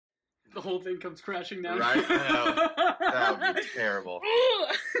The whole thing comes crashing down. Right? That would be terrible.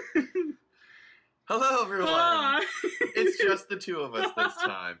 Hello, everyone. It's just the two of us this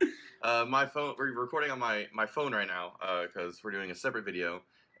time. My phone. We're recording on my phone right now because we're doing a separate video,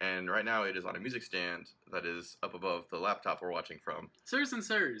 and right now it is on a music stand that is up above the laptop we're watching from. Sirs and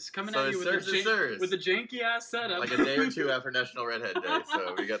sirs, coming at you with the janky ass setup. Like a day or two after National Redhead Day,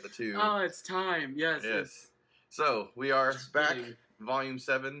 so we got the two. Oh, it's time. Yes. Yes. So we are back, Volume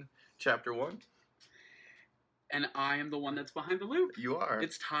 7, Chapter 1. And I am the one that's behind the loop. You are.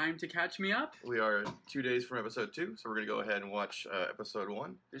 It's time to catch me up. We are 2 days from Episode 2, so we're going to go ahead and watch Episode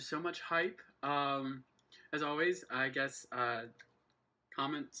 1. There's so much hype. As always, I guess,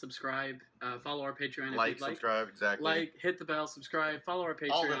 comment, subscribe, follow our Patreon if you'd like. Subscribe, exactly. Like, hit the bell, subscribe, follow our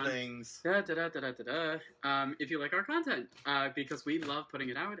Patreon. All the things. If you like our content, because we love putting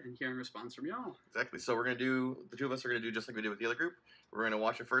it out and hearing response from y'all. Exactly. So we're going to do, the two of us are going to do just like we did with the other group. We're going to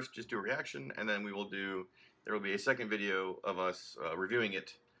watch it first, just do a reaction, and then there will be a second video of us reviewing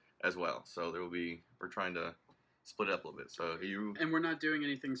it as well. So we're trying to split it up a little bit. So and we're not doing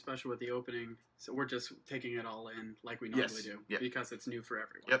anything special with the opening, so we're just taking it all in like we normally do, because it's new for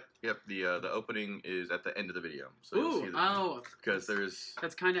everyone. Yep. The opening is at the end of the video, so you'll see because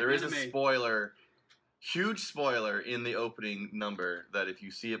that's kind of there is a spoiler, huge spoiler in the opening number that if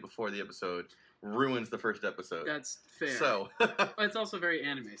you see it before the episode, ruins the first episode. That's fair. So it's also very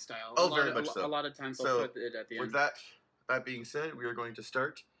anime style. Very much so. A lot of times they'll put it at the end. With that being said, we are going to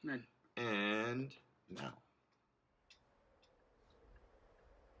start. And now.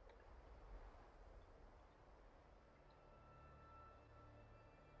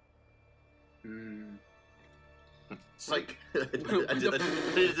 Psych. I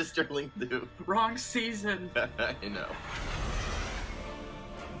did a Sterling do. Wrong season. I know.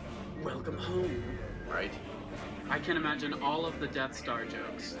 Welcome home. Right. I can imagine all of the Death Star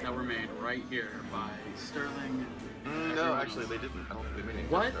jokes that were made right here by Sterling. No, actually, they didn't. I don't think they made any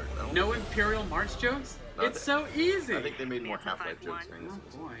What? Death Star, no Imperial March jokes? No, it's so easy. I think they made more Half-Life jokes during this.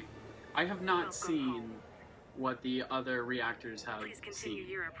 Oh boy, I have not seen what the other reactors have Please continue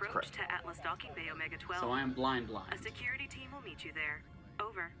your approach to Atlas Docking Bay Omega 12. So I am blind. A security team will meet you there.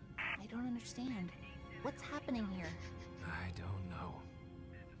 Over. I don't understand. What's happening here? I don't know.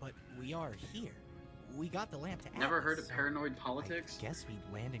 But we are here. We got the lamp to Atlas. Never heard of paranoid politics? I guess we'd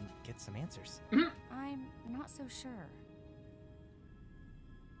land and get some answers. I'm not so sure.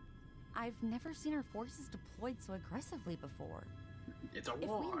 I've never seen our forces deployed so aggressively before. It's a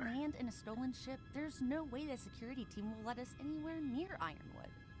war. If we land in a stolen ship, there's no way the security team will let us anywhere near Ironwood.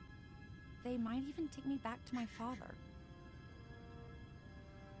 They might even take me back to my father.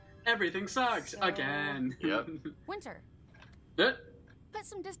 Everything sucks again. Yep. Winter. Put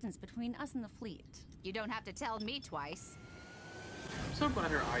some distance between us and the fleet. You don't have to tell me twice. I'm so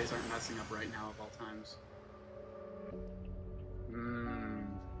glad her eyes aren't messing up right now of all times.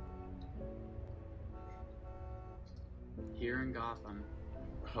 Here in Gotham.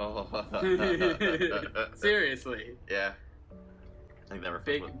 Seriously. Yeah. I think that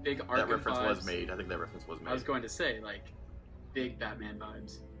reference was made. I think that reference was made. I was going to say, like, big Batman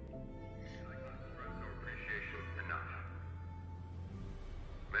vibes.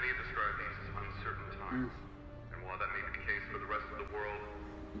 Many have described these as uncertain times, and while that may be the case for the rest of the world,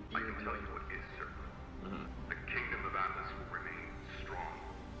 I can tell you what is certain. The kingdom of Atlas will remain strong,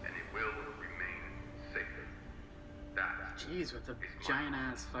 and it will remain safe. That Jeez, with the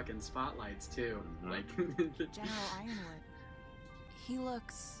giant-ass fucking spotlights, too. Like, General Ironwood. He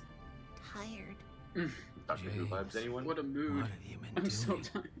looks tired. Doctor Who vibes, anyone? What a mood. What have you been I'm doing? so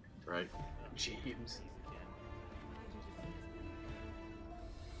tired. Right. James.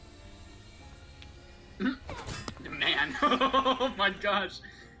 Man, oh my gosh.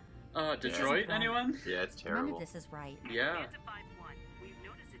 Detroit, anyone? Yeah, it's terrible. None of this is right. Yeah. Advance 5-1. We've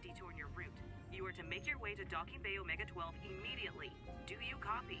noticed a detour in your route. You are to make your way to Docking Bay Omega 12 immediately. Do you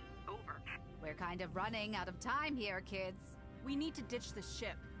copy? Over. We're kind of running out of time here, kids. We need to ditch the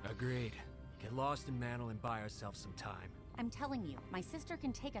ship. Agreed. Get lost in Mantle and buy ourselves some time. I'm telling you, my sister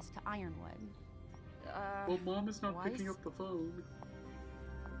can take us to Ironwood. Well, Mom is not Weiss? picking up the phone.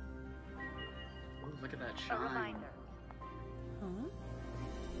 Oh, look at that A shine. reminder. Huh?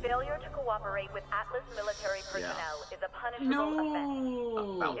 Failure to cooperate with Atlas military personnel is a punishable offense.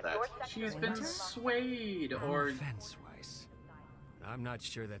 No! About that. She's been swayed, No or... offense, Weiss. I'm not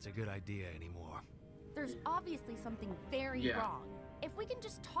sure that's a good idea anymore. There's obviously something very wrong. If we can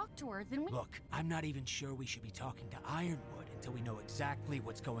just talk to her, then we... Look, I'm not even sure we should be talking to Ironwood in till we know exactly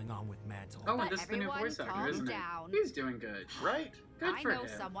what's going on with Mantle. Oh, and But this is the new everyone voice actor, calm isn't it? down. He's doing good. Right? Good I for know him.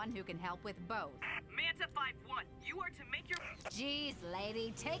 someone who can help with both. Manta 5-1, you are to make your... Jeez,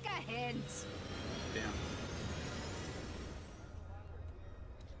 lady, take a hint. Damn.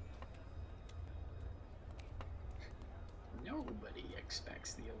 Nobody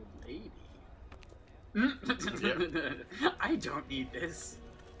expects the old lady. I don't need this.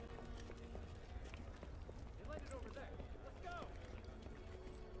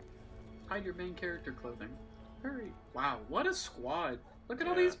 Hide your main character clothing. Hurry. Wow, what a squad. Look at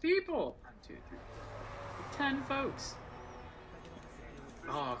all these people. 1, 2, 3, 10 folks.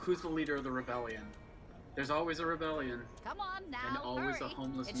 Oh, who's the leader of the rebellion? There's always a rebellion. Come on now, And always hurry. a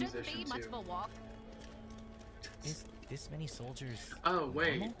homeless It shouldn't musician, be much too. of a walk. Is this many soldiers? Oh,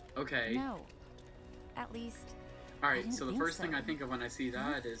 wait. normal? Okay. No. At least. I Alright, didn't so the think first thing so. I think of when I see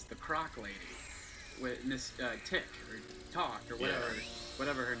that is the croc lady. With Miss Tick, or Talk, or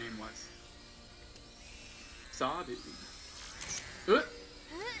whatever her name was. Saw it.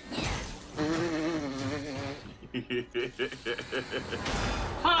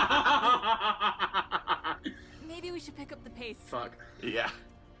 Maybe we should pick up the pace. Fuck. Yeah.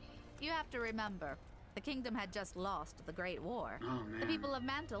 You have to remember, the kingdom had just lost the Great War. Oh, The man. people of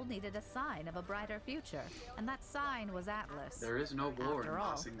Mantle needed a sign of a brighter future, and that sign was Atlas. There is no war in After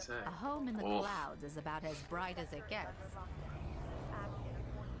all, Bossing Say. a home in the Oof. clouds is about as bright as it gets.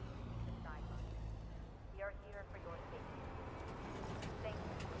 We are here for your safety. Thank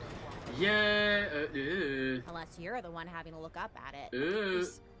you. Yeah. Unless you're the one having to look up at it.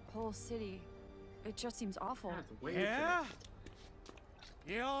 This whole city, it just seems awful. Yeah?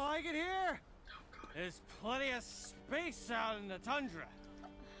 You don't like it here? There's plenty of space out in the tundra.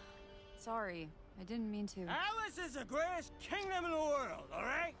 Sorry, I didn't mean to. Atlas is the greatest kingdom in the world,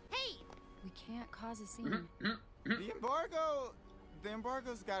 alright? Hey! We can't cause a scene. The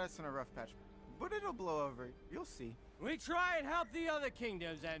embargo's got us in a rough patch, but it'll blow over. You'll see. We try and help the other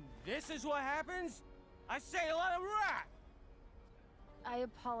kingdoms, and this is what happens? I say let them rot! I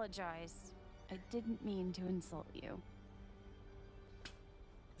apologize. I didn't mean to insult you.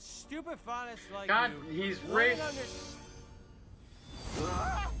 Stupid phonics like God, you. he's wouldn't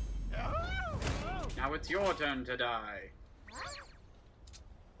Now it's your turn to die.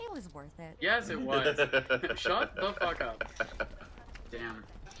 It was worth it. Yes, it was. Shut the fuck up. Damn.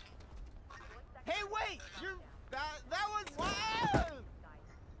 Hey, wait! That was wild!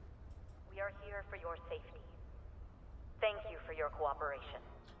 We are here for your safety. Thank you for your cooperation.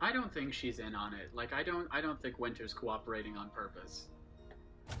 I don't think she's in on it. Like, I don't think Winter's cooperating on purpose.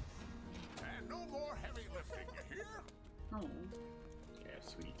 And no more heavy lifting, you hear? Oh. Yeah,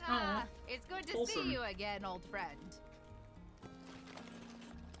 sweet. Ah, it's good to Wholesome. see you again, old friend.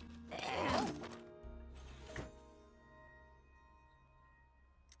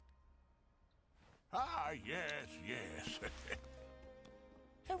 Ah, yes.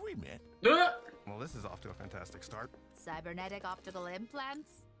 Have we met? Well, this is off to a fantastic start. Cybernetic optical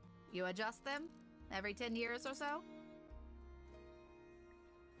implants? You adjust them every 10 years or so?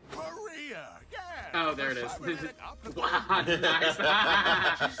 Maria, yeah. Oh, there it is. Cybernetic optical Wow, nice.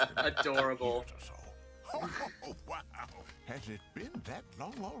 implants. Adorable. Oh, wow. Has it been that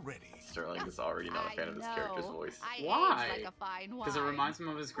long already? Sterling is already not a fan of this character's voice. I Why? age like a fine wine. Because it reminds him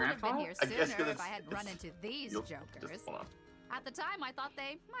of his Would have been grandpa? here I sooner guess 'cause if I hadn't run into these You'll jokers. just hold on. At the time, I thought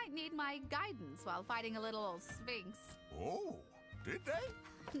they might need my guidance while fighting a little old sphinx. Oh, did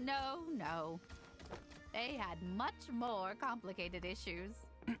they? No. They had much more complicated issues.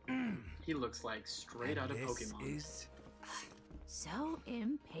 He looks like straight out of Pokemon. So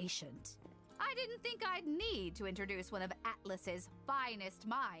impatient. I didn't think I'd need to introduce one of Atlas's finest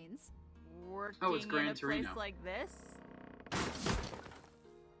minds. Working Oh, it's Gran in a place Torino. like this?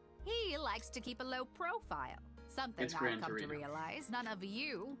 He likes to keep a low profile. Something It's I've Gran come to Torino. realize none of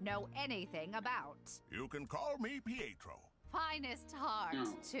you know anything about. You can call me Pietro. Finest heart,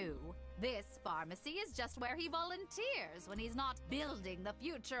 No. too. This pharmacy is just where he volunteers when he's not building the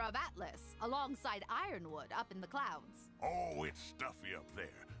future of Atlas alongside Ironwood up in the clouds. Oh, it's stuffy up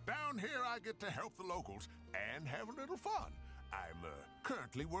there. Down here, I get to help the locals and have a little fun. I'm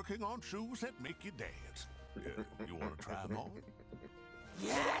currently working on shoes that make you dance. You want to try them on?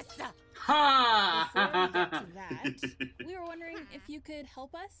 Yes! Ha! Before we get to that, we were wondering if you could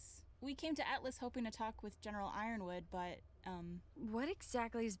help us. We came to Atlas hoping to talk with General Ironwood, but, What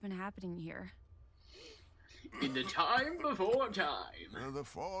exactly has been happening here? In the time before time. The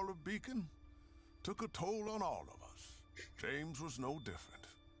fall of Beacon took a toll on all of us. James was no different.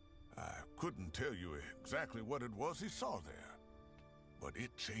 I couldn't tell you exactly what it was he saw there, but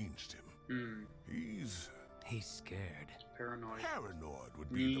it changed him. He's He's scared. Paranoid. Paranoid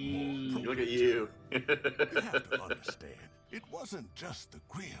would be the more. Look at you. You have to understand, it wasn't just the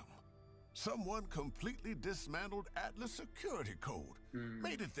Grim. Someone completely dismantled Atlas security code,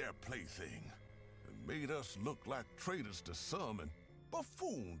 made it their plaything, and made us look like traitors to some and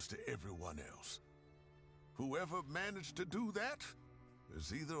buffoons to everyone else. Whoever managed to do that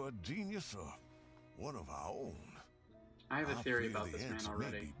is either a genius or one of our own. I have a theory about this man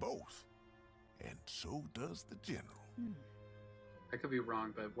already. May be both, and so does the general. I could be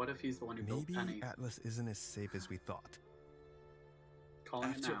wrong, but what if he's the one who built Penny? Maybe Atlas isn't as safe as we thought.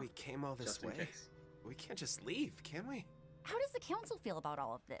 Calling it After now, we came all this just in way, case. we can't just leave, can we? How does the council feel about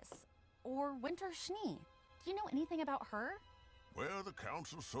all of this? Or Winter Schnee? Do you know anything about her? Well, the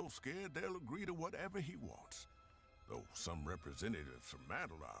council's so scared they'll agree to whatever he wants. Though some representatives from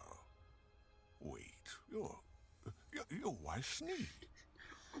Mantle are... Wait, your wife Sneed.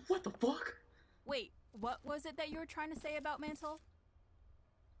 What the fuck? Wait, what was it that you were trying to say about Mantle?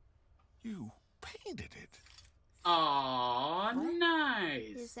 You painted it. Aw,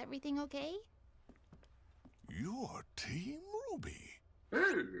 nice. Is everything okay? You're Team Ruby.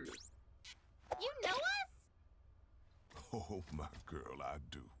 You know us? Oh, my girl, I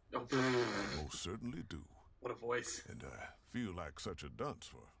do. Oh, most certainly do. What a voice. And I feel like such a dunce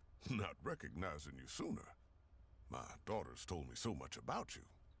for not recognizing you sooner. My daughter's told me so much about you.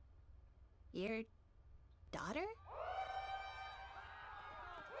 Your daughter?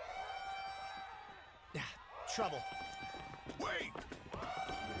 Trouble. Wait!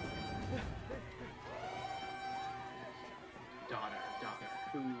 Daughter.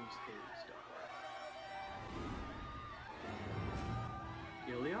 Who's his daughter?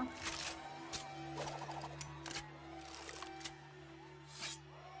 Ilya?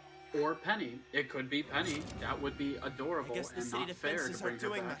 Or Penny. It could be Penny. That would be adorable and not fair to bring her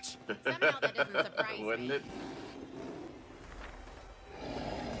back. Somehow that doesn't surprise me. Wouldn't it?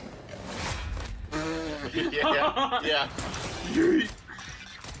 yeah.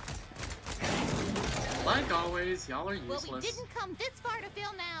 Like always, y'all are useless. Well, we didn't come this far to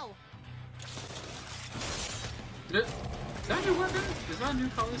fail now. Is that a new weapon? Is that a new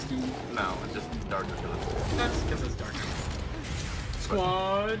color scheme? No, it's just darker color. That's because it's darker.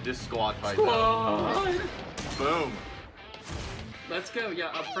 Squad! Just squad fight. Squad! Boom! Let's go, yeah,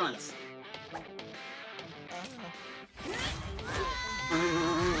 up front.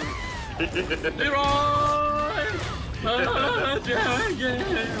 Leroy!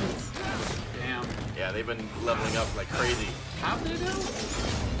 Dragons! Damn. Yeah, they've been leveling up like crazy. Have they though?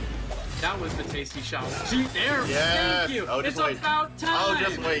 That was the tasty shot. Gee, there! Yes. Thank you! Oh, it's wait. about time! Oh,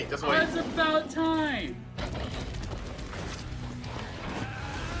 just wait. It's about time!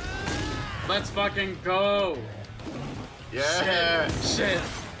 Let's fucking go! Yeah! Shit!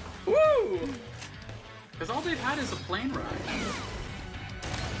 Woo! Because all they've had is a plane ride.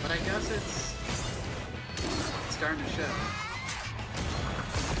 But I guess it's starting to show.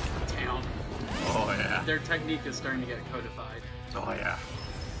 Damn. Oh yeah. Their technique is starting to get codified. Oh yeah.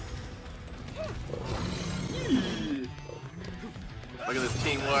 Look at this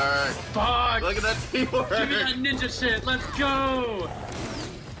teamwork. Fuck! Look at that teamwork. Give me that ninja shit. Let's go!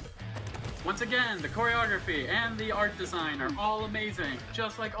 Once again, the choreography and the art design are all amazing,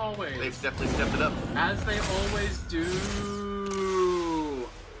 just like always. They've definitely stepped it up. As they always do.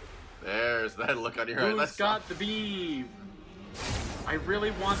 There's that look on your eye. Who's got the beam? I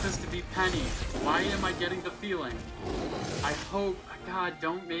really want this to be Penny. Why am I getting the feeling? I hope... God,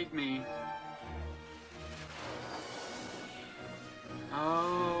 don't make me.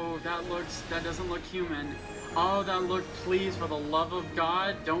 Oh, that doesn't look human. Oh, that look, please, for the love of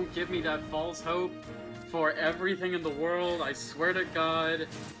God, don't give me that false hope for everything in the world. I swear to God.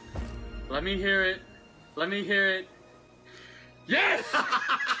 Let me hear it. Let me hear it. Yes!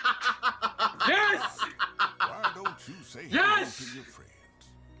 Yes! Why don't you say yes! hello to your friends?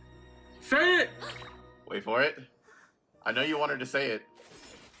 Say it! Wait for it. I know you wanted to say it.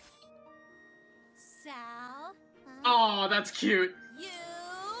 Sal? Oh, that's cute. You?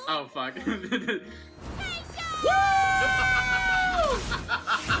 Oh, fuck. Woo! Woo!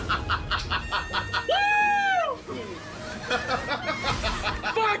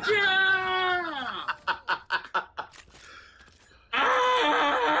 Fuck yeah!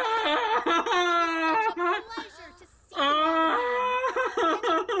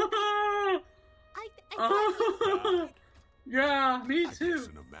 Yeah, me too.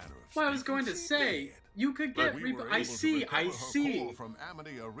 Well, I was going to say, you could get I see. From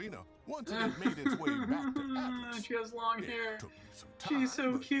Amity Arena once it had made its way back to Atlas. She has long hair. She's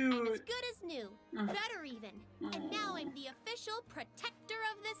so cute. I'm as good as new. Better even. And now I'm the official protector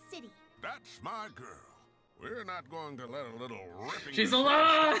of the city. That's my girl. We're not going to let a little ripping... She's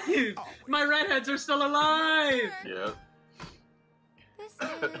alive! My redheads are still alive! Yep. This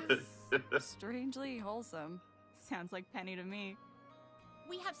is strangely wholesome. Sounds like Penny to me.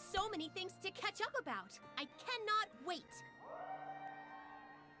 We have so many things to catch up about. I cannot wait.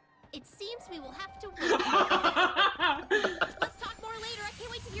 It seems we will have to wait. Let's talk more later. I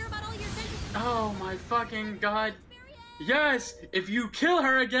can't wait to hear about all your adventures. Oh my fucking god. Yes! If you kill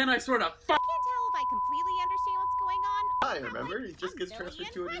her again, I sort of fuck. I can't tell if I completely understand what's going on. I remember. He just gets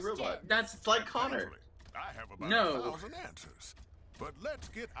transferred to a new robot. That's like Connor. I have about No. 1,000 answers. But let's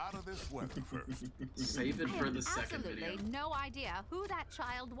get out of this weather first. Save it I for have the second video. absolutely no idea who that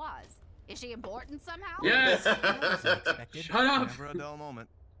child was. Is she important somehow? Yes! Shut up! Never a dull moment.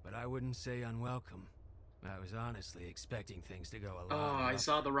 But I wouldn't say unwelcome. I was honestly expecting things to go a Oh, lot. I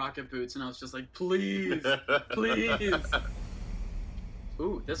saw the rocket boots and I was just like, please, please.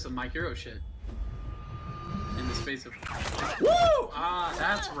 Ooh, this is My Hero shit. In the space of... Woo! Ah,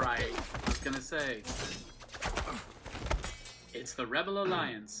 that's right. I was gonna say. It's the Rebel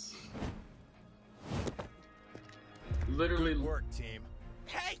Alliance. Literally... Good work, team.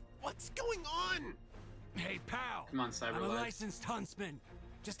 Hey, what's going on? Hey, pal. Come on, I'm a Cyberlife. licensed huntsman.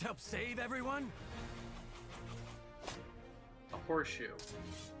 Just help save everyone? A horseshoe.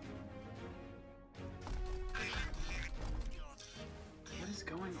 What is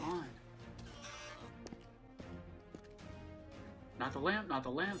going on? Not the lamp, not the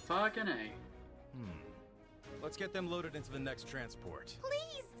lamp, fucking A. Let's get them loaded into the next transport.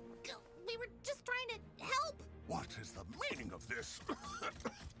 Please! We were just trying to help! What is the meaning of this?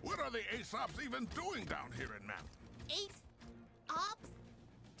 What are the Aesops even doing down here in Mount? Ace-ops?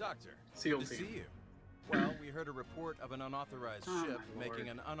 Doctor, SEAL good to team. see you. Well, we heard a report of an unauthorized Oh, ship my making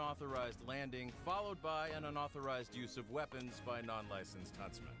lord. an unauthorized landing, followed by an unauthorized use of weapons by non-licensed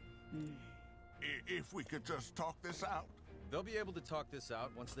huntsmen. If we could just talk this out. They'll be able to talk this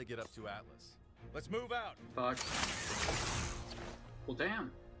out once they get up to Atlas. Let's move out. Fuck. Well,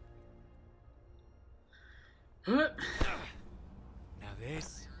 damn. Now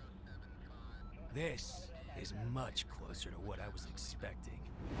this is much closer to what I was expecting.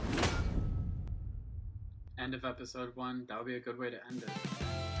 End of episode 1. That would be a good way to end it.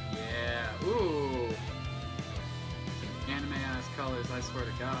 Yeah. Ooh. Anime ass colors, I swear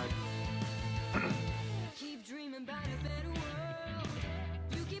to God.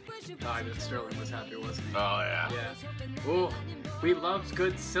 I bet Sterling was happy, wasn't he? Oh, yeah. Yeah. Ooh. We loved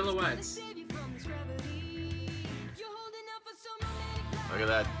good silhouettes. Look at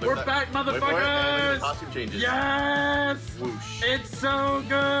that. We're Look at back, that. Wait for it, and look at motherfuckers! the costume changes. Yes! Whoosh. It's so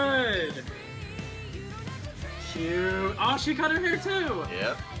good! Cute. Oh, she cut her hair too!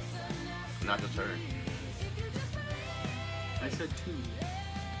 Yep. Not just her. I said two.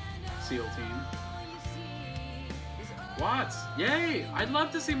 SEAL team. Watts! Yay! I'd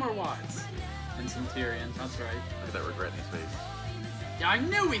love to see more Watts. And some Tyrion, that's right. Look at that regret in his face. Yeah, I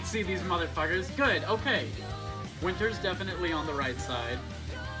knew we'd see these motherfuckers. Good, okay. Winter's definitely on the right side.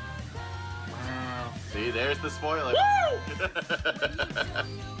 Wow. See, there's the spoiler. Woo!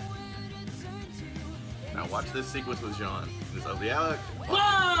 Now watch this sequence with Jean. This ugly Alec.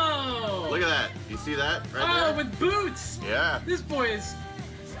 Whoa! Look at that. You see that right there? With boots! Yeah. This boy is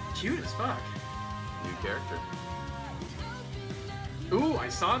cute as fuck. New character. Ooh, I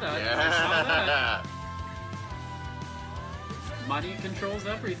saw that. Yeah. I saw that. Money controls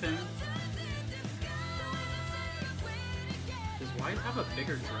everything. Does White have a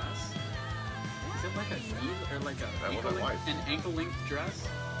bigger dress? Is it like a knee or like an ankle-length dress?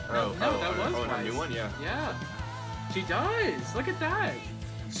 Oh, no, that was her White's. new one, yeah. Yeah. She does. Look at that.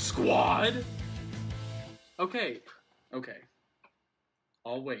 Squad. Okay. Okay.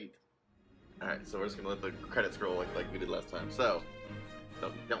 I'll wait. All right, so we're just gonna let the credits roll like we did last time. So,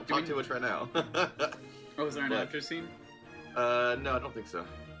 don't talk too much right now. Oh, is there an after scene? No, I don't think so.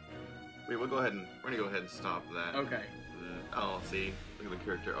 We're gonna go ahead and stop that. Okay. Oh, see, look at the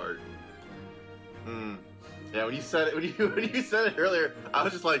character art. Yeah, when you said it, when you said it earlier, I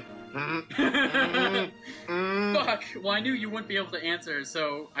was just like, Fuck. Well, I knew you wouldn't be able to answer,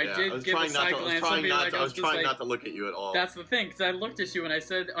 so I did give a side glance. I was trying not to look at you at all. That's the thing, because I looked at you and I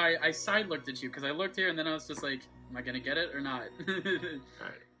said I side looked at you because I looked here and then I was just like, am I gonna get it or not? All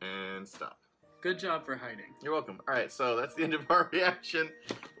right, and stop. Good job for hiding. You're welcome. All right, so that's the end of our reaction.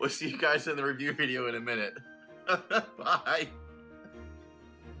 We'll see you guys in the review video in a minute. Bye.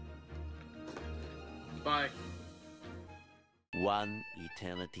 Bye. One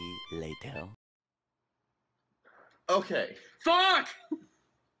eternity later. Okay. Fuck!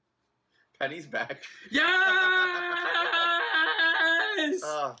 Penny's back. Yes! this?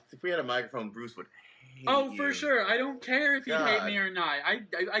 If we had a microphone, Bruce would hate Oh, you. for sure. I don't care if you hate God. me or not.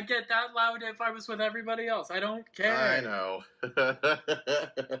 I get that loud if I was with everybody else. I don't care. I know.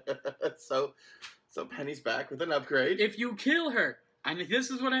 So Penny's back with an upgrade. If you kill her, and this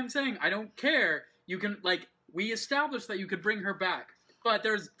is what I'm saying, I don't care. You can, like, we established that you could bring her back. But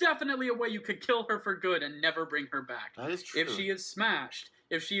there's definitely a way you could kill her for good and never bring her back. That is true. If she is smashed,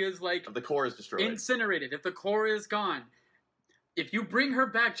 if she is, like... If the core is destroyed. Incinerated, if the core is gone. If you bring her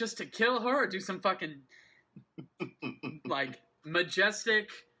back just to kill her or do some fucking, like, majestic,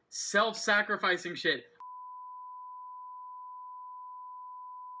 self-sacrificing shit...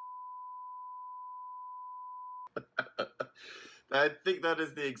 I think that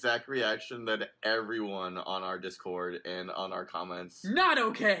is the exact reaction that everyone on our Discord and on our comments... Not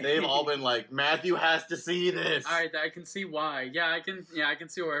okay! They've all been like, Matthew has to see this! Alright, I can see why. I can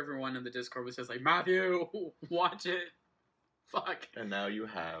see where everyone in the Discord was just like, Matthew, watch it. Fuck. And now you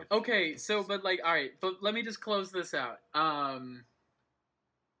have. Okay, so, but like, alright, but let me just close this out.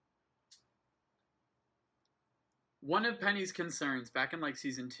 One of Penny's concerns back in, like,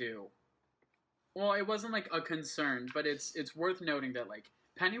 Season 2... Well, it wasn't, like, a concern, but it's worth noting that, like,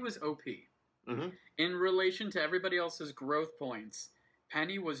 Penny was OP. Mm-hmm. In relation to everybody else's growth points,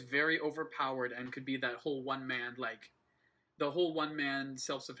 Penny was very overpowered and could be that whole one-man, like, the whole one-man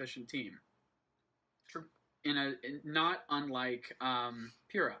self-sufficient team. True. Not unlike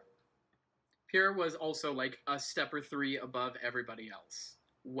Pyrrha. Pyrrha was also, like, a step or 3 above everybody else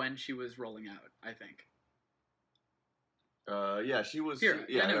when she was rolling out, I think. Yeah, she was. Pyrrha.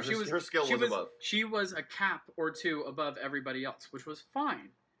 Yeah, no, her skill was above. She was a cap or 2 above everybody else, which was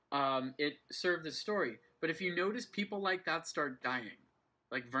fine. It served the story. But if you notice, people like that start dying,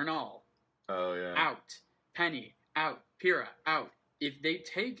 like Vernal. Oh yeah. Out. Penny out. Pyrrha out. If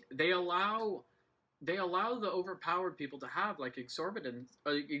they allow the overpowered people to have like exorbitant,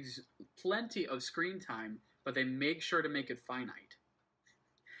 plenty of screen time, but they make sure to make it finite.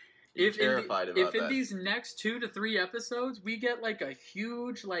 If in these next 2 to 3 episodes we get like a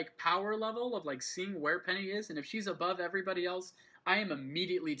huge like power level of like seeing where Penny is, and if she's above everybody else, I am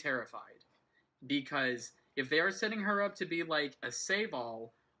immediately terrified, because if they are setting her up to be like a save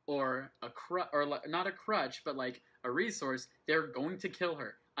all or not a crutch but like a resource, they're going to kill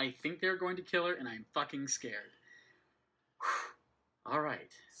her. I think they're going to kill her, and I'm fucking scared. All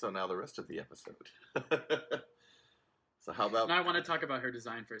right. So now the rest of the episode. So how about... Now I want to talk about her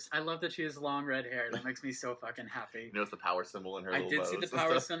design first. I love that she has long red hair. That makes me so fucking happy. You notice the power symbol in her I did see the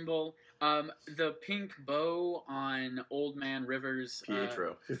power symbol. The pink bow on Old Man Rivers...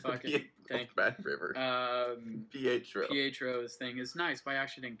 Pietro. Fucking... Old Man River. Pietro. Pietro's thing is nice, but I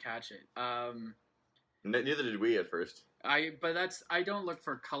actually didn't catch it. Neither did we at first. I don't look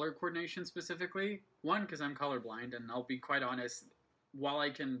for color coordination specifically. One, because I'm colorblind, and I'll be quite honest, while I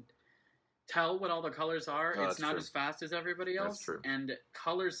can... tell what all the colors are, it's not as fast as everybody else. That's true. And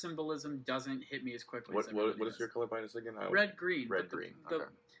color symbolism doesn't hit me as quickly as what is your color blindness again? Red, green. Red, green. Okay.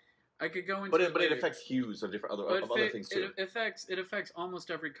 I could go into but it affects hues of different other things too. It affects almost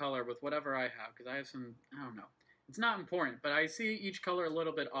every color with whatever I have, because I have some, I don't know. It's not important, but I see each color a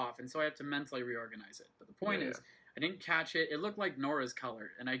little bit off, and so I have to mentally reorganize it. But the point is, I didn't catch it. It looked like Nora's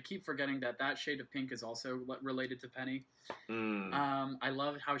color, and I keep forgetting that shade of pink is also related to Penny. I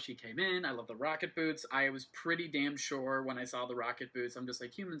loved how she came in. I love the rocket boots. I was pretty damn sure when I saw the rocket boots, I'm just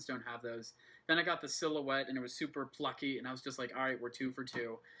like, humans don't have those. Then I got the silhouette, and it was super plucky, and I was just like, all right, we're 2 for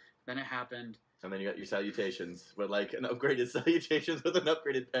 2. Then it happened. And then you got your salutations, but like an upgraded salutations with an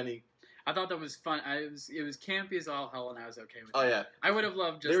upgraded Penny. I thought that was fun. It was campy as all hell, and I was okay with it. Oh yeah, I would have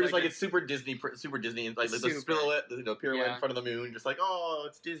loved just. They were just like it's super Disney, and like the silhouette, pirouette in front of the moon, just like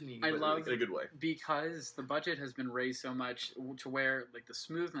it's Disney. I love it in a good way because the budget has been raised so much to where like the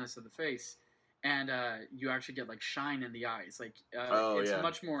smoothness of the face, and you actually get like shine in the eyes. Like it's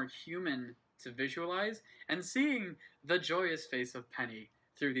much more human to visualize, and seeing the joyous face of Penny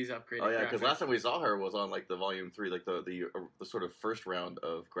through these upgraded. Oh yeah, because last time we saw her was on like the volume 3, like the sort of first round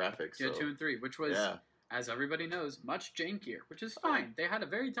of graphics. Yeah, 2 and 3, which was, as everybody knows, much jankier, which is fine. They had a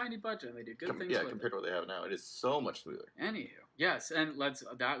very tiny budget and they did good things with it. Compared to what they have now, it is so much smoother. Anywho, yes, and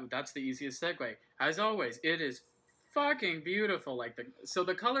that's the easiest segue. As always, it is fucking beautiful. Like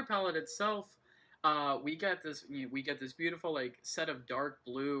the color palette itself, we get this beautiful like set of dark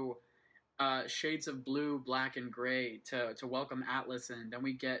blue. Shades of blue, black, and gray to welcome Atlas in. Then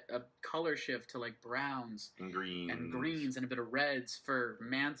we get a color shift to like browns and greens and a bit of reds for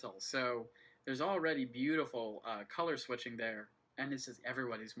Mantle. So there's already beautiful color switching there, and it's just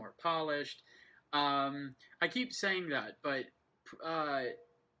everybody's more polished. I keep saying that, but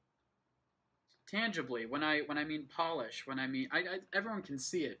tangibly. When I mean polish, when I mean everyone can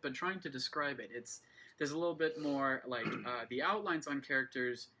see it, but trying to describe it, there's a little bit more like the outlines on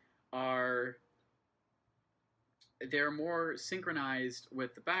characters they're more synchronized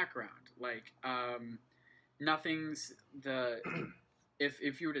with the background. Like nothing's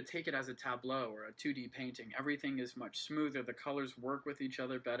if you were to take it as a tableau or a 2D painting, everything is much smoother. The colors work with each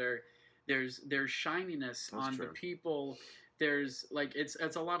other better. There's shininess on the people. There's like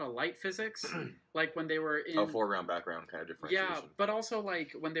it's a lot of light physics, like when they were in foreground background kind of differentiation. Yeah, but also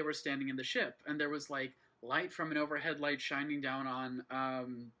like when they were standing in the ship and there was like light from an overhead light shining down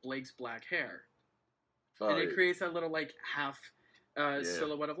on Blake's black hair, and it creates that little like half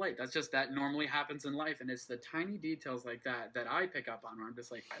silhouette of light. That normally happens in life, and it's the tiny details like that I pick up on. Where I'm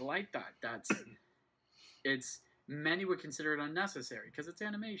just like, I like that. Many would consider it unnecessary because it's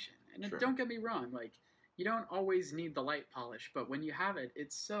animation, and don't get me wrong, like. You don't always need the light polish, but when you have it,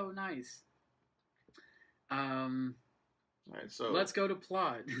 it's so nice. All right, so let's go to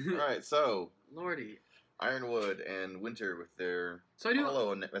plot. All right, so Lordy, Ironwood and Winter with their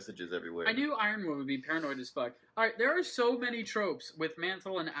hollow messages everywhere. I knew Ironwood would be paranoid as fuck. All right, there are so many tropes with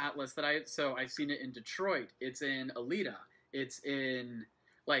Mantle and Atlas that I've seen it in Detroit. It's in Alita. It's in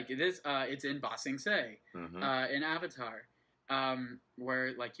it's in Ba Sing Se, in Avatar.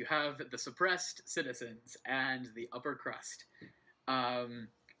 Where like you have the suppressed citizens and the upper crust,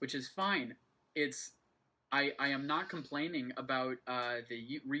 which is fine. I am not complaining about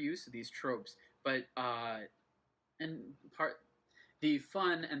the reuse of these tropes, but the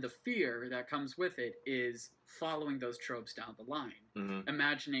fun and the fear that comes with it is following those tropes down the line,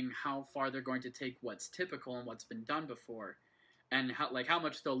 imagining how far they're going to take what's typical and what's been done before. And how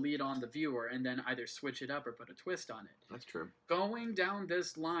much they'll lead on the viewer and then either switch it up or put a twist on it. That's true. Going down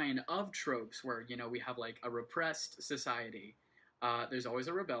this line of tropes where, we have like a repressed society. There's always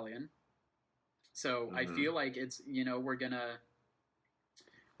a rebellion. So I feel like it's, we're going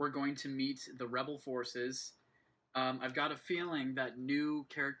to meet the rebel forces. I've got a feeling that new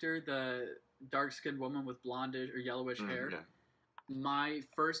character, the dark-skinned woman with blondish or yellowish hair, my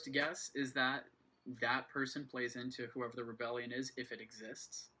first guess is that person plays into whoever the rebellion is, if it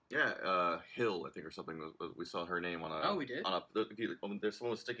exists. Yeah, Hill, I think, or something. We saw her name on a. Oh, we did. There's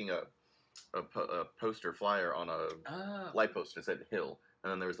someone was sticking a poster flyer on a light post and it said Hill,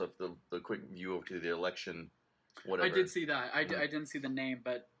 and then there was the quick view over to the election. Whatever. I did see that. I didn't see the name,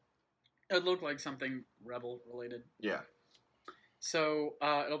 but it looked like something rebel related. Yeah. So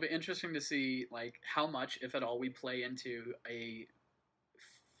it'll be interesting to see like how much, if at all, we play into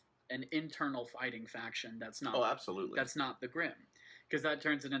an internal fighting faction that's not. Oh, absolutely. That's not the Grimm, because that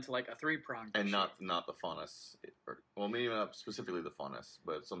turns it into like a three-pronged. And not the Faunus, well, maybe not specifically the Faunus,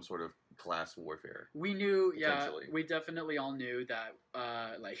 but some sort of class warfare. We knew, we definitely all knew that,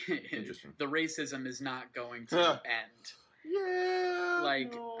 Interesting. The racism is not going to end.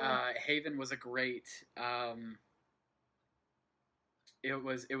 Yeah. Haven was a great. It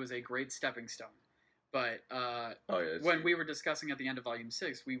was a great stepping stone. But when we were discussing at the end of Volume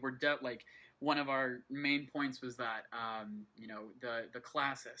 6, we were one of our main points was that the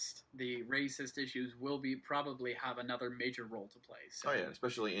classist, the racist issues will probably have another major role to play. So. Oh yeah,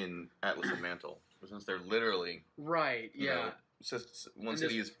 especially in Atlas and Mantle, since they're literally right. Yeah, one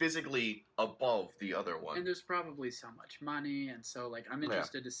city is physically above the other one, and there's probably so much money, and so I'm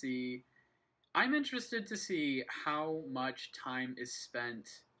interested to see. I'm interested to see how much time is spent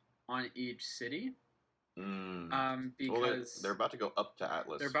on each city. Because they're about to go up to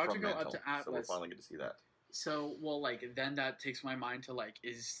Atlas. They're about to go Mantle, up to Atlas. so we'll finally get to see that. So, then that takes my mind to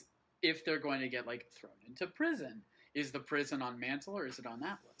is if they're going to get thrown into prison, is the prison on Mantle or is it on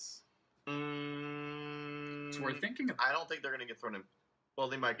Atlas? It's worth thinking about. I don't think they're going to get thrown in. Well,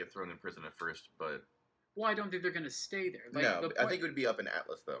 they might get thrown in prison at first, but I don't think they're going to stay there. No, I think it would be up in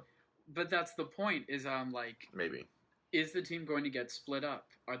Atlas though. But that's the point. Is maybe is the team going to get split up?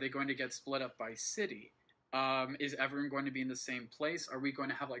 Are they going to get split up by city? Is everyone going to be in the same place? Are we going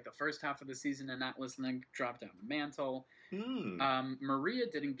to have the first half of the season in Atlas and then drop down to Mantle? Maria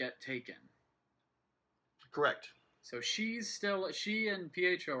didn't get taken. Correct. So she and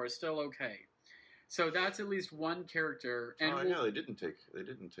Pietro are still okay. So that's at least one character. And they didn't take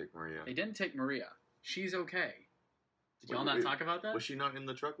Maria. They didn't take Maria. She's okay. Did y'all not talk about that? Was she not in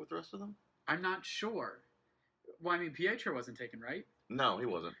the truck with the rest of them? I'm not sure. Well, Pietro wasn't taken, right? No, he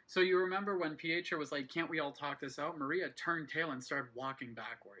wasn't. So you remember when Pietro was like, can't we all talk this out? Maria turned tail and started walking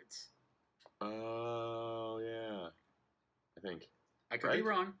backwards. Oh, yeah. I think. I could be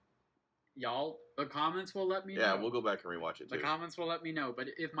wrong. Y'all, the comments will let me know. Yeah, we'll go back and rewatch it, too. The comments will let me know. But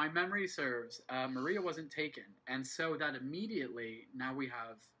if my memory serves, Maria wasn't taken. And so that immediately, now we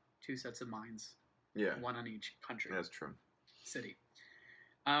have two sets of minds Yeah. One on each country. That's true. City.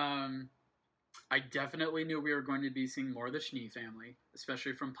 I definitely knew we were going to be seeing more of the Schnee family,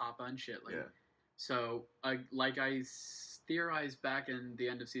 especially from Papa and Shitley. Yeah. So, like I theorized back in the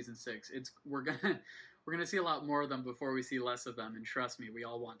end of season 6, we're gonna see a lot more of them before we see less of them. And trust me, we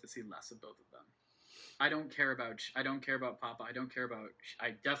all want to see less of both of them. I don't care about Papa. I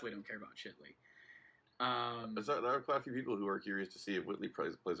definitely don't care about Shitley. There are quite a few people who are curious to see if Whitley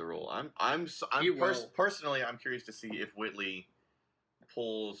plays a role. Personally, I'm curious to see if Whitley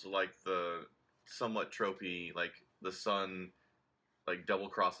pulls like the somewhat tropey, like the son, like double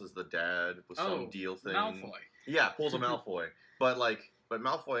crosses the dad with some deal thing. Malfoy. Yeah, pulls a Malfoy, but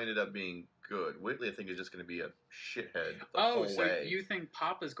Malfoy ended up being good. Whitley, I think, is just going to be a shithead the whole way. You think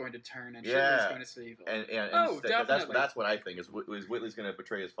Papa's going to turn and Shitley's going to stay evil? And definitely. That's what I think is Whitley's going to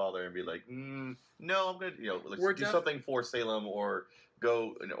betray his father and be like, no, I'm going to do something for Salem or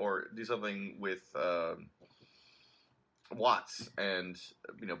do something with Watts and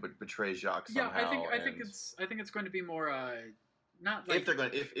betray Jacques somehow. Yeah, I think it's going to be more not like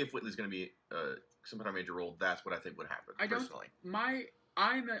if Whitley's going to be some kind of major role. That's what I think would happen. Personally,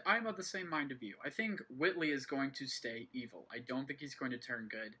 I'm of the same mind of you. I think Whitley is going to stay evil. I don't think he's going to turn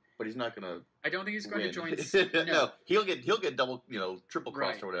good. But he's not going to. I don't think he's going to join. No, he'll get double, triple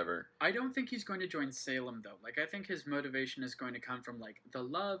crossed or whatever. I don't think he's going to join Salem though. Like I think his motivation is going to come from like the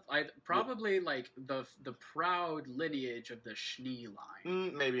love. Like the proud lineage of the Schnee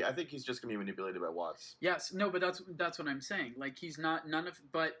line. Maybe I think he's just going to be manipulated by Watts. Yes, no, but that's what I'm saying. Like he's not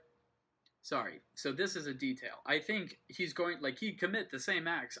Sorry. So this is a detail. I think he's going he'd commit the same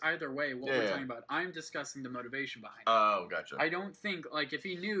acts either way. What we're talking about. I'm discussing the motivation behind it. Oh, gotcha. I don't think if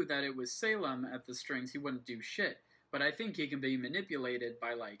he knew that it was Salem at the strings, he wouldn't do shit. But I think he can be manipulated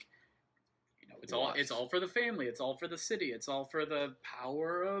by it's all for the family. It's all for the city. It's all for the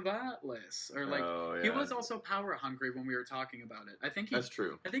power of Atlas. Or he was also power hungry when we were talking about it. I think that's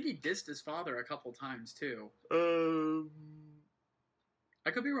true. I think he dissed his father a couple times too. I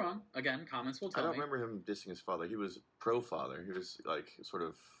could be wrong. Again, comments will tell me. I don't remember him dissing his father. He was pro-father. He was, sort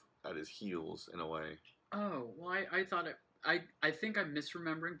of at his heels in a way. Oh, well, I thought it... I think I'm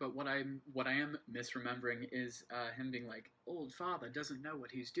misremembering, but what I am misremembering is him being like, old father doesn't know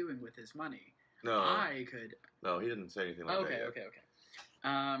what he's doing with his money. No. I could... No, he didn't say anything like that yet.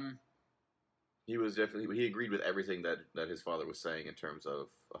 Okay. He was definitely... He agreed with everything that his father was saying in terms of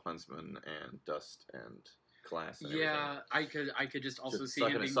a huntsman and dust and... class. And everything. I could just also see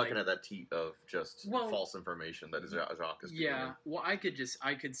him being sucking at that teat of just false information that Jacques is doing. Well, I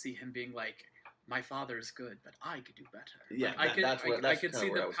could see him being like, my father is good, but I could do better. Yeah, I could see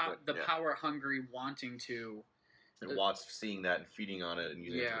the power hungry wanting to. And Watts seeing that and feeding on it and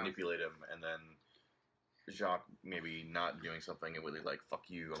using it to manipulate him, and then Jacques maybe not doing something and really like, fuck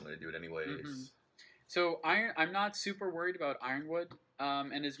you, I'm going to do it anyways. Mm-hmm. So I'm not super worried about Ironwood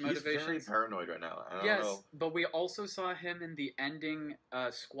and his motivations. He's very paranoid right now. I don't know. But we also saw him in the ending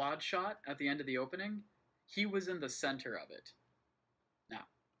squad shot at the end of the opening. He was in the center of it. Now,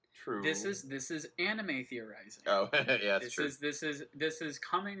 true. This is anime theorizing. Oh, yeah, that's true. This is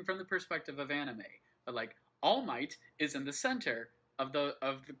coming from the perspective of anime. But like All Might is in the center of the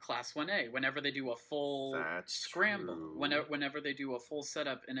Class 1A whenever they do a full scramble. Whenever they do a full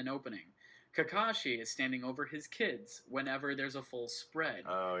setup in an opening. Kakashi is standing over his kids whenever there's a full spread.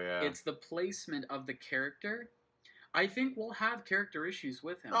 Oh, yeah. It's the placement of the character. I think we'll have character issues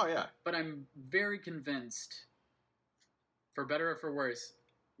with him. Oh, yeah. But I'm very convinced, for better or for worse,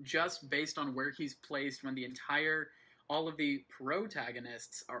 just based on where he's placed when all of the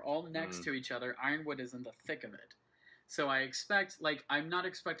protagonists are all next to each other, Ironwood is in the thick of it. So I expect, I'm not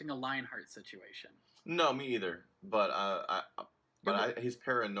expecting a Lionheart situation. No, me either. But his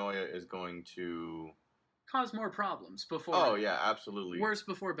paranoia is going to cause more problems before. Oh yeah, absolutely. Worse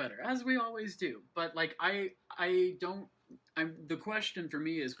before better, as we always do. But the question for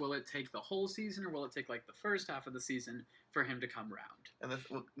me is, will it take the whole season, or will it take the first half of the season for him to come around?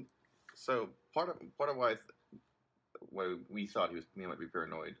 And so part of why we thought he might be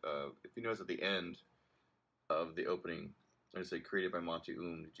paranoid. If you notice at the end of the opening, I say created by Monty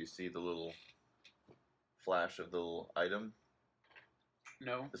Did you see the little flash of the little item?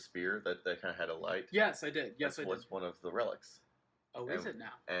 No. The spear that kind of had a light. Yes, I did. That's one of the relics. Oh, is it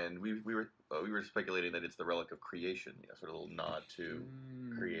now? And we were speculating that it's the relic of creation, sort of a little nod to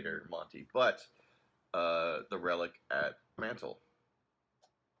creator Monty. But the relic at Mantle,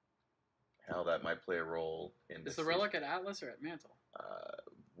 how that might play a role in this. Is the relic at Atlas or at Mantle?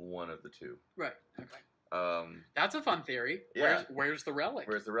 One of the two. Right. Okay. That's a fun theory. Yeah. Where's the relic?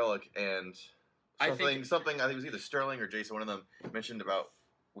 Where's the relic? And something I think it was either Sterling or Jason, one of them, mentioned about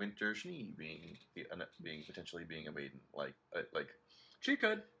Winter Schnee being potentially being a maiden, like she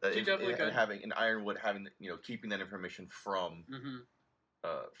could. She definitely could. Having in Ironwood, keeping that information from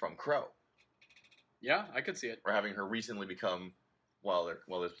Crow. Yeah, I could see it. Or having her recently become while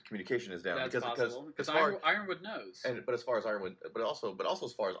the communication is down. That's possible. Because Ironwood knows. But as far as Ironwood, but also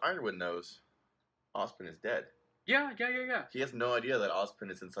as far as Ironwood knows, Ozpin is dead. Yeah. He has no idea that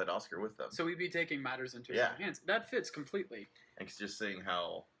Ozpin is inside Oscar with them. So he'd be taking matters into his own hands. That fits completely. And he's just saying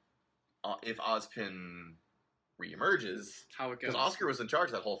how if Ozpin reemerges, how it goes. Because Oscar was in charge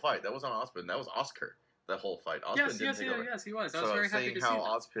of that whole fight. That wasn't Ozpin. That was Oscar. That whole fight. Ozpin Yes, he was. I was very happy to see how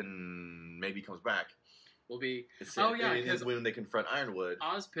that. Ozpin maybe comes back. Will be because when they confront Ironwood,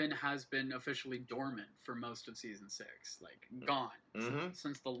 Ozpin has been officially dormant for most of season 6, like gone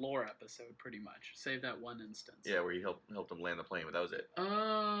since the lore episode, pretty much, save that one instance. Yeah, where he helped him land the plane, but that was it.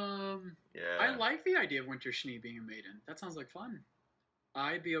 Yeah, I like the idea of Winter Schnee being a maiden. That sounds like fun.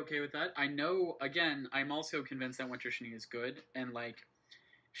 I'd be okay with that. I know. Again, I'm also convinced that Winter Schnee is good, and like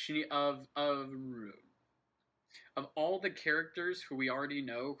Schnee of all the characters who we already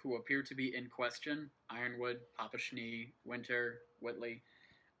know who appear to be in question, Ironwood, Papa Schnee, Winter, Whitley,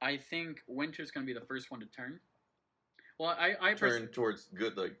 I think Winter's going to be the first one to turn. Well, I turn towards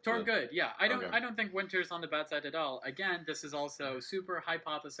good, good. Yeah, I don't think Winter's on the bad side at all. Again, this is also super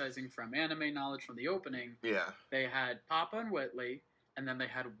hypothesizing from anime knowledge from the opening. Yeah, they had Papa and Whitley, and then they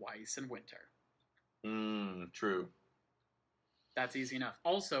had Weiss and Winter. True. That's easy enough.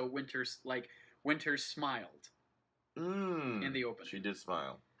 Also, Winter smiled. In the opening. She did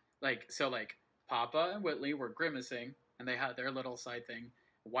smile. Papa and Whitley were grimacing, and they had their little side thing.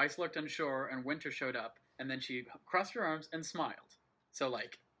 Weiss looked unsure, and Winter showed up, and then she crossed her arms and smiled. So,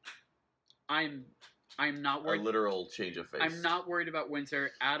 I'm not worried. A literal change of face. I'm not worried about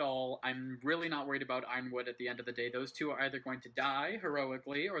Winter at all. I'm really not worried about Ironwood at the end of the day. Those two are either going to die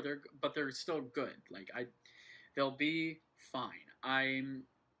heroically, or they're still good. They'll be fine.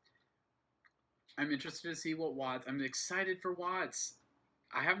 I'm interested to see what Watts... I'm excited for Watts.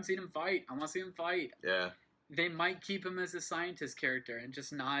 I haven't seen him fight. I want to see him fight. Yeah. They might keep him as a scientist character and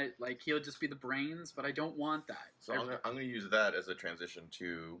just not... he'll just be the brains, but I don't want that. So I'm going to use that as a transition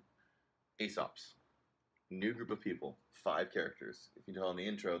to Aesop's. New group of people. 5 characters. If you tell in the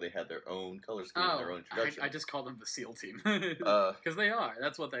intro, they had their own color scheme and their own introduction. I just call them the SEAL team. Because they are.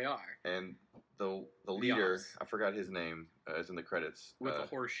 That's what they are. And the leader, I forgot his name, is in the credits. With a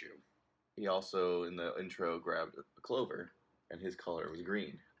horseshoe. He also, in the intro, grabbed a clover, and his color was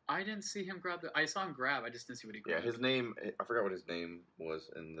green. I didn't see him grab I saw him grab, I just didn't see what he grabbed. Yeah, his name, I forgot what his name was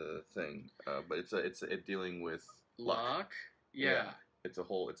in the thing, but it's dealing with luck. Yeah. It's a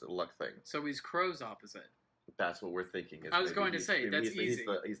luck thing. So he's Crow's opposite. That's what we're thinking. I was going to say, that's easy.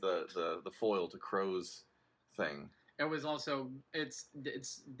 He's the foil to Crow's thing. It was also, it's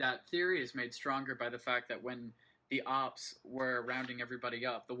that theory is made stronger by the fact that when the ops were rounding everybody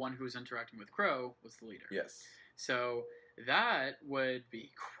up, the one who was interacting with Crow was the leader. Yes. So that would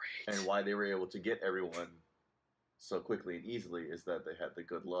be great. And why they were able to get everyone so quickly and easily is that they had the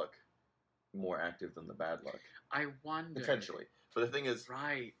good luck more active than the bad luck. I wonder. Potentially. But the thing is,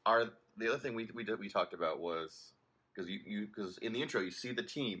 right. The other thing we talked about was, because in the intro you see the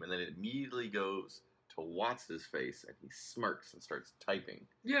team and then it immediately goes to Watts' face and he smirks and starts typing.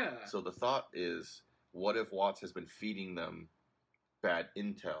 Yeah. So the thought is, what if Watts has been feeding them bad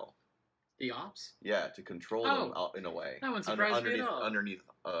intel? The ops? Yeah, to control them in a way. That wouldn't surprise me at all. Underneath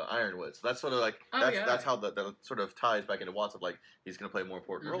Ironwood. So that's sort of that's how that sort of ties back into Watts of he's going to play a more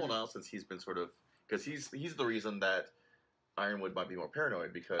important role now since he's been because he's the reason that Ironwood might be more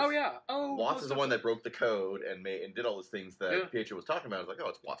paranoid because Watts is the one that broke the code and did all those things that Pietro was talking about. It's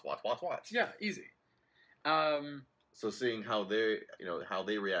it's Watts. Yeah, easy. So seeing how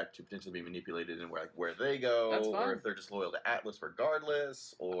they react to potentially being manipulated and where they go, or if they're just loyal to Atlas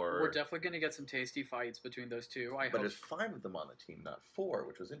regardless, or we're definitely going to get some tasty fights between those two. But there's 5 of them on the team, not 4,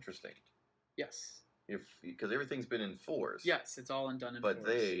 which was interesting. Yes. Because everything's been in 4s. Yes, it's all done in 4s. But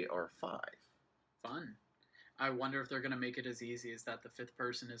they are 5. Fun. I wonder if they're going to make it as easy as that the 5th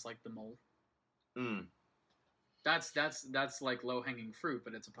person is like the mole. That's low hanging fruit,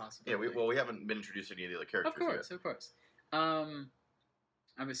 but it's a possibility. Yeah, we haven't been introduced to any of the other characters Of course.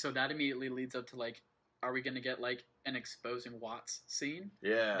 So that immediately leads up to are we going to get an exposing Watts scene?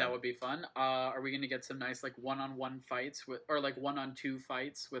 Yeah, that would be fun. Are we going to get some nice one-on-one fights or one-on-2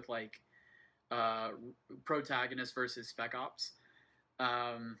 fights with protagonist versus spec ops?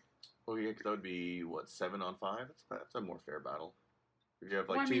 Well, yeah, that would be 7-on-5. That's a more fair battle. If you have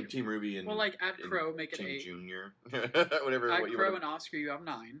Team RWBY and add Crow, make it Team 8. Junior, whatever. Add Crow and Oscar, you have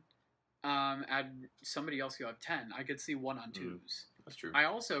 9. Add somebody else, you have 10. I could see 1-on-2s. That's true. I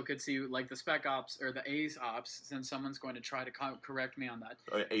also could see like the Spec Ops or the Ace Ops, since someone's going to try to correct me on that.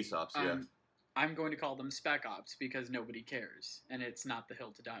 Oh, yeah, Ace Ops, yeah. I'm going to call them Spec Ops because nobody cares, and it's not the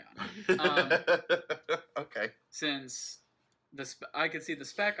hill to die on. Okay. Since I could see the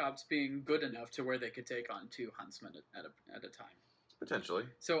Spec Ops being good enough to where they could take on 2 huntsmen at a time. Potentially.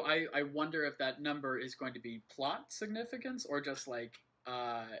 So I wonder if that number is going to be plot significance or just like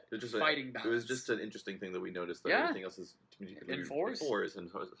fighting balance. It was just an interesting thing that we noticed that everything else is in fours, and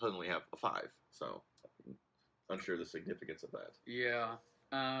suddenly have a 5. So unsure the significance of that. Yeah.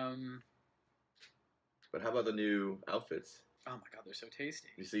 But how about the new outfits? Oh my god, they're so tasty.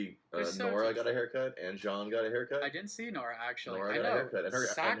 You see, Nora got a haircut and Jean got a haircut. I didn't see Nora actually. Nora got a haircut,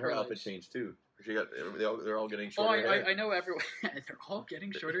 and her outfit changed too. They're all getting shorter hair. I know everyone. They're all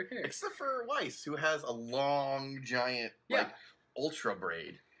getting shorter hair. Except for Weiss, who has a long, giant, ultra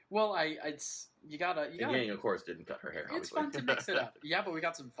braid. Well, you gotta. Yang, of course, didn't cut her hair. It's fun to mix it up. Yeah, but we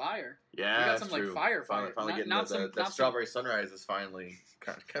got some fire. Yeah, we got some like fire. Finally getting that strawberry sunrise is finally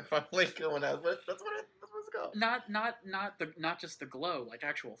going out. That's what it's called. Not just the glow, like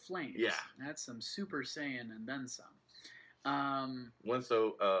actual flames. Yeah, that's some Super Saiyan and then some. On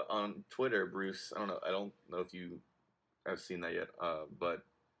Twitter, Bruce, I don't know if you have seen that yet, but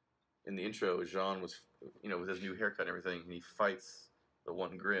in the intro, Jean was, with his new haircut and everything, and he fights the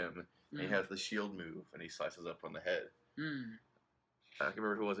one Grim, and he has the shield move, and he slices up on the head. I can't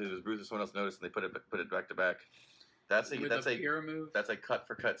remember who it was. It was Bruce or someone else noticed, and they put it back to back. That's a move. That's a cut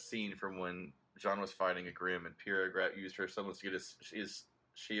for cut scene from when Jean was fighting a Grim, and Pyrrha used her summons to get his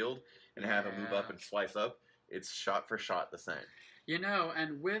shield and have him move up and slice up. It's shot for shot the same.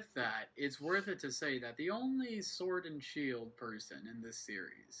 And with that, it's worth it to say that the only sword and shield person in this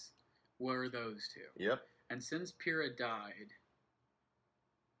series were those two. Yep. And since Pyrrha died,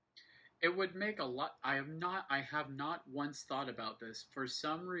 it would make a lot. I have not once thought about this for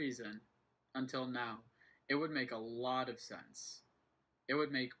some reason until now. It would make a lot of sense. It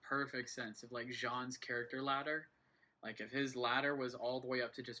would make perfect sense if, like, Jean's character ladder, like if his ladder was all the way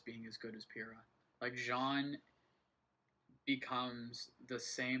up to just being as good as Pyrrha. Like, Jean becomes the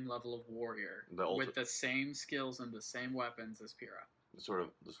same level of warrior with the same skills and the same weapons as Pyrrha. The sort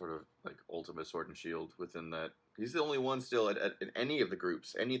of like ultimate sword and shield within that. He's the only one still in any of the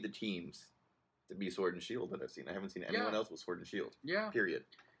groups, any of the teams, to be sword and shield that I've seen. I haven't seen anyone else with sword and shield. Yeah. Period.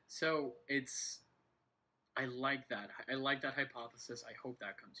 So I like that. I like that hypothesis. I hope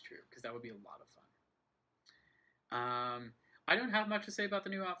that comes true because that would be a lot of fun. I don't have much to say about the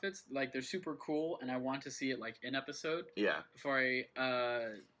new outfits. Like, they're super cool, and I want to see it, like, in episode. Yeah. Before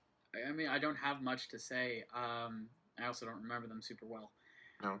I mean, I don't have much to say. I also don't remember them super well.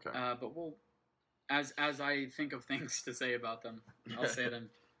 Okay. But we'll, as I think of things to say about them, I'll say them.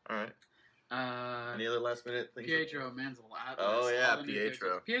 All right. Any other last minute things? Pietro, Manzel, Atlas. Oh yeah,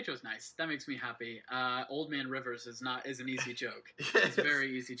 Pietro. Pietro's nice. That makes me happy. Old Man Rivers is an easy joke. It's a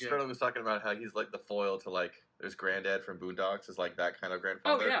very easy joke. Scarlett was talking about how he's like the foil to, like, there's Granddad from Boondocks is like that kind of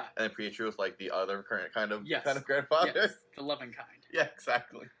grandfather. Oh yeah. And then Pietro is like the other kind of grandfather. Yes, the loving kind. Yeah,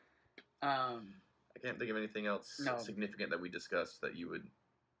 exactly. I can't think of anything else significant that we discussed that you would.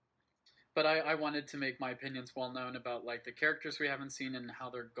 But I wanted to make my opinions well known about, like, the characters we haven't seen and how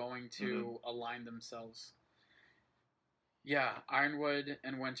they're going to align themselves. Yeah, Ironwood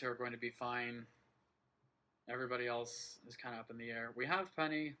and Winter are going to be fine. Everybody else is kind of up in the air. We have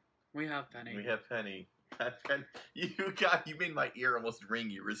Penny. You made my ear almost ring.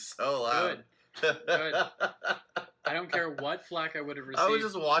 You were so loud. Good. I don't care what flack I would have received. I was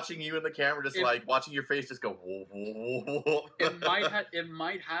just watching you in the camera, like watching your face just go whoa, whoa, whoa, whoa. It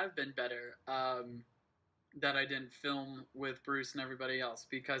might have been better that I didn't film with Bruce and everybody else,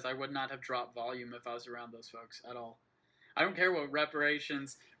 because I would not have dropped volume if I was around those folks at all. I don't care what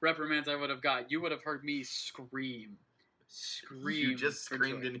reprimands I would have got. You would have heard me scream. You just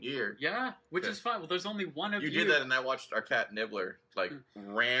screamed in here. Yeah, which is fine. Well, there's only one of you. You did that, and I watched our cat Nibbler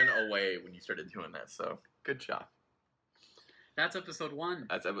ran away when you started doing that. So good job. That's episode 1.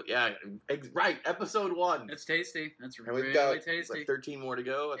 Right, episode 1. It's tasty. It's and really we've got, tasty. Like 13 more to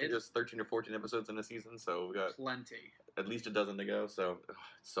go. I think there's 13 or 14 episodes in a season, so we got plenty. At least a dozen to go. So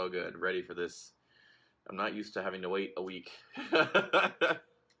it's so good. Ready for this. I'm not used to having to wait a week. I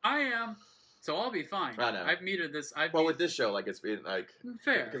am. So I'll be fine. I know. I've metered this. With this show, like, it's been like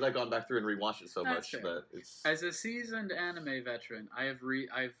fair because I've gone back through and rewatched it so much that it's. As a seasoned anime veteran, I've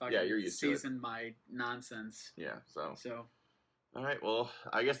fucking you're used seasoned my nonsense. Yeah. So. All right. Well,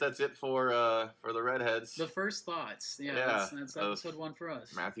 I guess that's it for the redheads. The first thoughts. Yeah. That's episode 1 for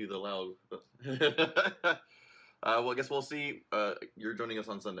us. Matthew the Loud. Well, I guess we'll see. You're joining us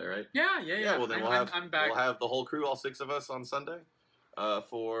on Sunday, right? Yeah. Well, then I'm back. We'll have the whole crew, all 6 of us, on Sunday.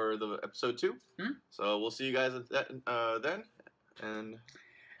 for the episode 2. So we'll see you guys then. And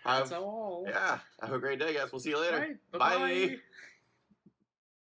have, that's all. Yeah, have a great day, guys. We'll see you later. Right, bye. bye-bye.